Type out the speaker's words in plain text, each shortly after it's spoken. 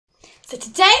So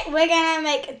today we're gonna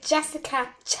make Jessica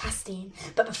Chastain.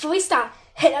 But before we start,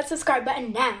 hit that subscribe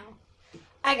button now.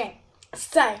 Okay,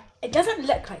 so it doesn't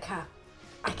look like her.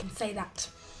 I can say that.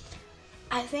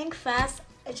 I think first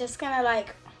I'm just gonna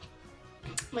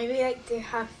maybe do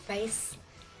her face.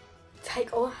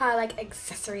 Take all her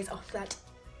accessories off that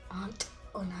aren't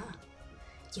on her.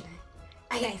 You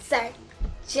know. Okay, so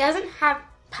she doesn't have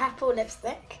purple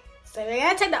lipstick. So we're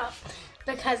gonna take that off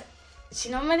because she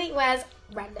normally wears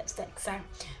red lipstick. So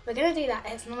we're gonna do that.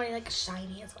 It's normally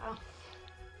shiny as well.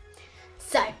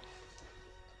 So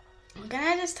we're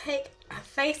gonna just take, her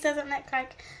face doesn't look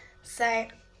so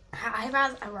her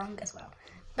eyebrows are wrong as well.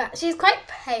 But she's quite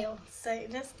pale, so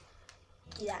just,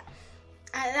 yeah.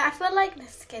 And I feel like the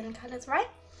skin colour's right,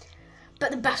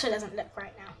 but the blusher doesn't look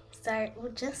right now. So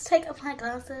we'll just take off my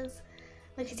glasses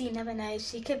because you never know,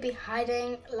 she could be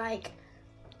hiding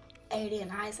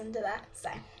alien eyes under there. So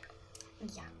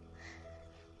yeah.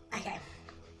 Okay.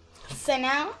 So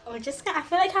now we're just gonna, I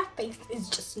feel like her face is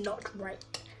just not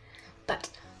right. But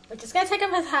we're just gonna take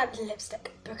off her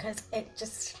lipstick because it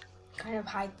just kind of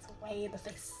hides away the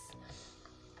face.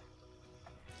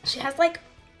 She has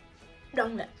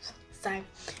long lips. So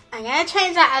I'm gonna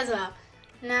change that as well.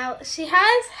 Now she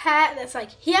has hair that's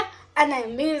here and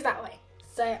then moves that way.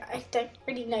 So I don't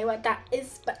really know what that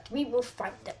is, but we will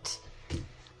find it.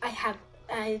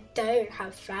 I don't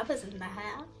have flowers in the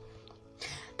hair.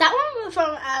 That one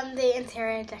from the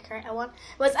interior decorator one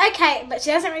was okay, but she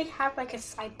doesn't really have a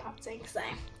side part thing, so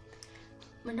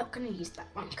we're not gonna use that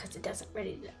one because it doesn't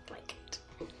really look like it.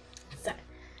 So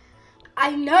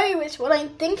I know which one I'm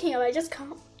thinking of, I just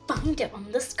can't find it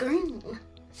on the screen.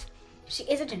 She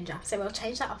is a ginger, so we'll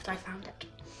change that after I found it.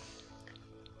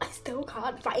 I still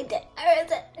can't find it. Where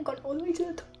is it? I got all the way to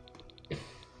the top.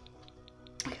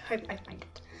 I hope I find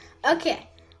it. Okay,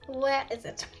 where is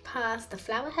it? Past the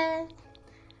flower hair.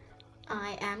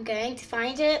 I am going to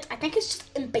find it. I think it's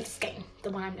just in base game,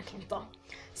 the one I'm looking for.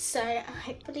 So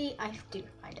hopefully I do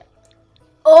find it.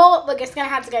 Or we're just gonna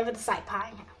have to go for the side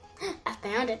pie. I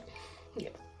found it.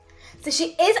 Yep. So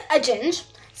she is a ginger.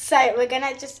 So we're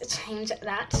gonna just change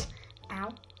that.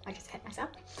 Ow, I just hit myself.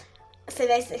 So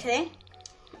basically,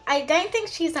 I don't think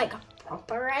she's a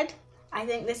proper red. I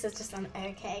think this is just an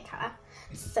okay color.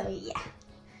 So yeah.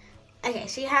 Okay,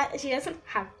 she doesn't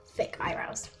have thick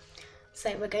eyebrows. So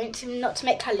we're going to not to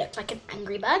make her look like an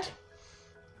angry bird.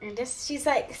 And just, she's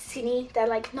skinny. They're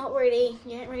not really,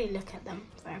 you don't really look at them.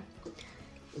 So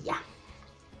yeah.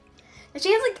 And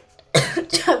she has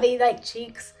chubby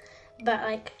cheeks,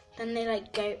 but then they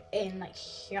go in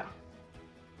here.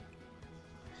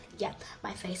 Yeah,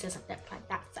 my face doesn't look like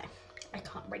that, so I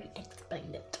can't really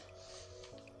explain it.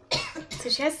 So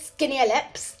she has skinnier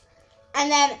lips,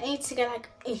 and then I need to go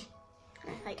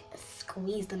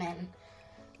squeeze them in.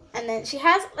 And then she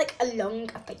has a long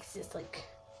face, it's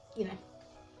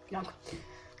long.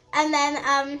 And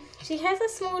then she has a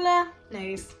smaller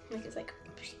nose, it's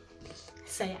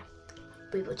so yeah,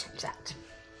 we will change that.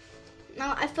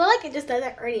 Now I feel it just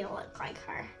doesn't really look like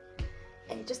her.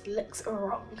 It just looks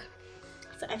wrong.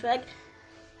 So I feel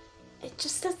it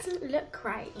just doesn't look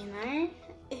right, you know?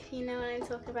 If you know what I'm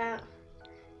talking about.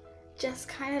 Just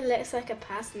kind of looks like a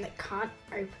person that can't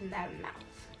open their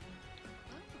mouth.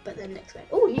 But then looks like,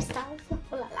 oh, new styles. Oh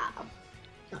la la.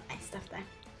 Not nice stuff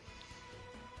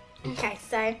though. Okay,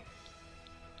 so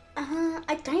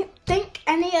I don't think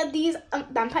any of these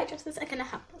vampire dresses are gonna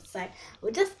help us, so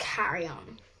we'll just carry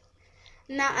on.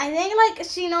 Now I think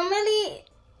she normally,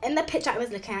 in the picture I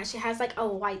was looking at, she has a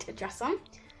white dress on.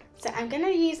 So I'm gonna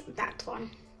use that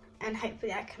one and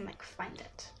hopefully I can find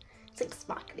it. It's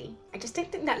sparkly. I just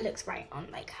don't think that looks right on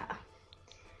her.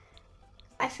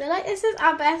 I feel this is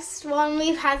our best one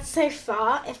we've had so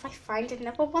far. If I find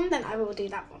another one, then I will do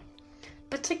that one.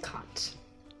 But I can't.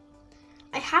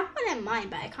 I have one in mind,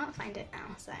 but I can't find it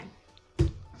now, so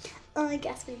I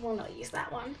guess we will not use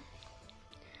that one.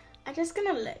 I'm just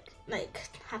gonna look,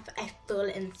 have a full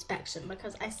inspection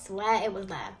because I swear it was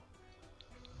there.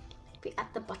 Maybe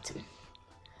at the bottom.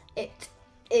 It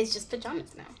is just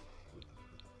pajamas now.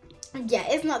 Yeah,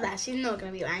 it's not there. She's not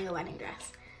gonna be wearing a wedding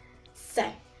dress. So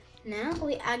now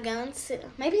we are going to,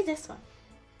 maybe this one.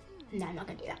 No, I'm not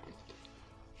gonna do that one.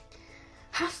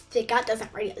 Her figure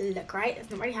doesn't really look right. It's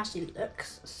not really how she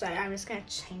looks. So I'm just gonna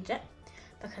change it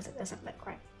because it doesn't look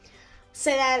right. So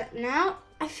then now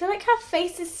I feel her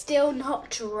face is still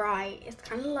not right. It's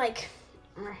kind of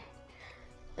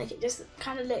it just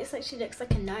kind of looks like she looks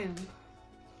like a gnome.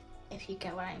 If you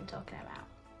get what I'm talking about.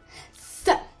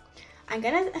 So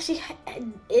she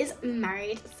is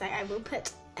married, so I will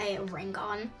put a ring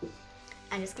on.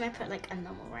 I'm just gonna put like a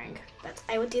normal ring, but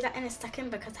I will do that in a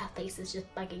second because her face is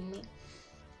just bugging me.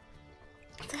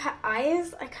 So her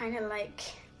eyes are kind of like,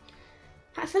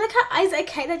 I feel like her eyes are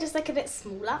okay, they're just like a bit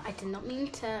smaller. I did not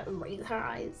mean to raise her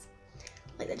eyes.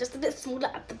 Like they're just a bit smaller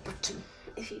at the bottom,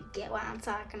 if you get what I'm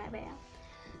talking about.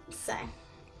 So,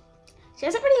 she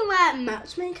doesn't really wear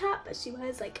much makeup, but she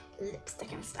wears like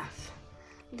lipstick and stuff.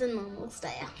 The normal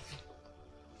stuff.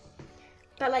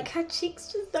 But like her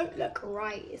cheeks just don't look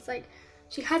right. It's like,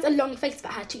 she has a long face,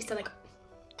 but her cheeks are like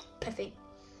puffy.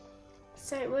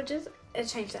 So we'll just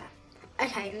change that.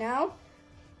 Okay, now,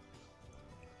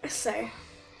 so,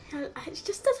 it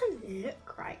just doesn't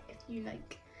look right if you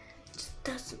like, it just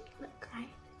doesn't look right.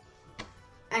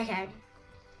 Okay,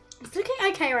 it's looking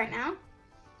okay right now,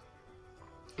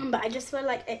 but I just feel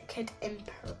like it could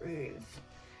improve.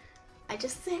 I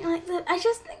just think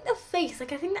the face,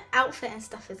 like I think the outfit and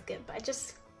stuff is good, but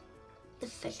the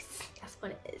face, that's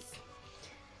what it is.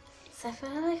 So I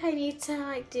feel like I need to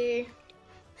like do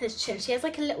his chin. She has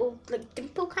like a little like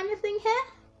dimple kind of thing here.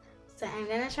 So I'm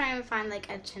gonna try and find like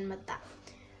a chin with that.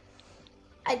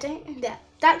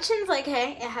 That chin's like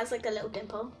okay, it has like a little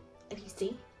dimple, if you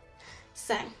see.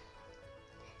 So,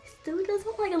 it still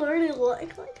doesn't like really look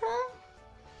like her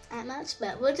that much,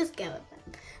 but we'll just go with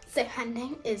it. So her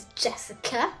name is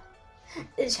Jessica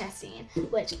Chastain,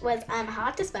 which was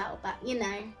hard to spell, but you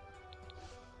know,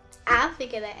 I'll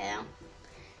figure that out.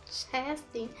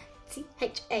 Chastain,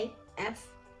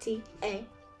 Chastain.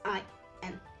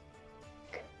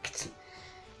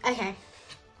 Okay,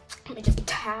 let me just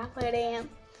tap it in.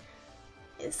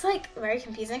 It's like very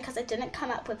confusing because I didn't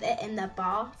come up with it in the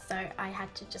bar, so I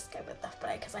had to just go with the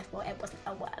flow because I thought it wasn't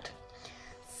a word.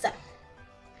 So,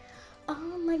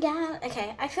 oh my god.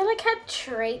 Okay, I feel like her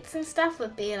traits and stuff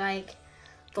would be like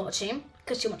fortune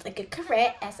because she wants a good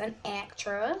career as an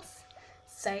actress,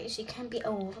 so she can be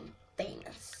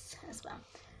famous as well.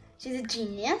 She's a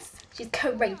genius. She's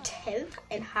creative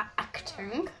in her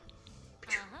acting.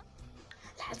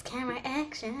 Let's camera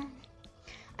action.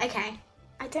 Okay.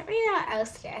 I don't really know what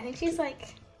else to do. I think she's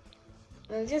like,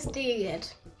 we'll just do good.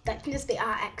 That can just be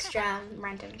our extra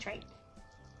random trait.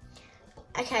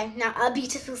 Okay, now a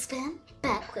beautiful spin,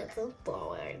 backwards and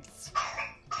forwards.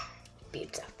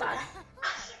 Beautiful.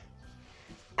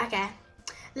 Okay,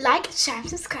 like, share, and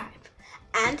subscribe.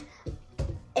 And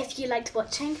if you liked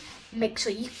watching, make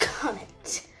sure you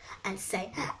comment and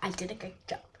say I did a great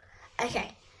job.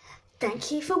 Okay,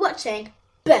 thank you for watching.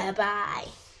 Bye-bye.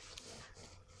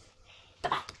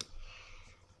 Bye-bye.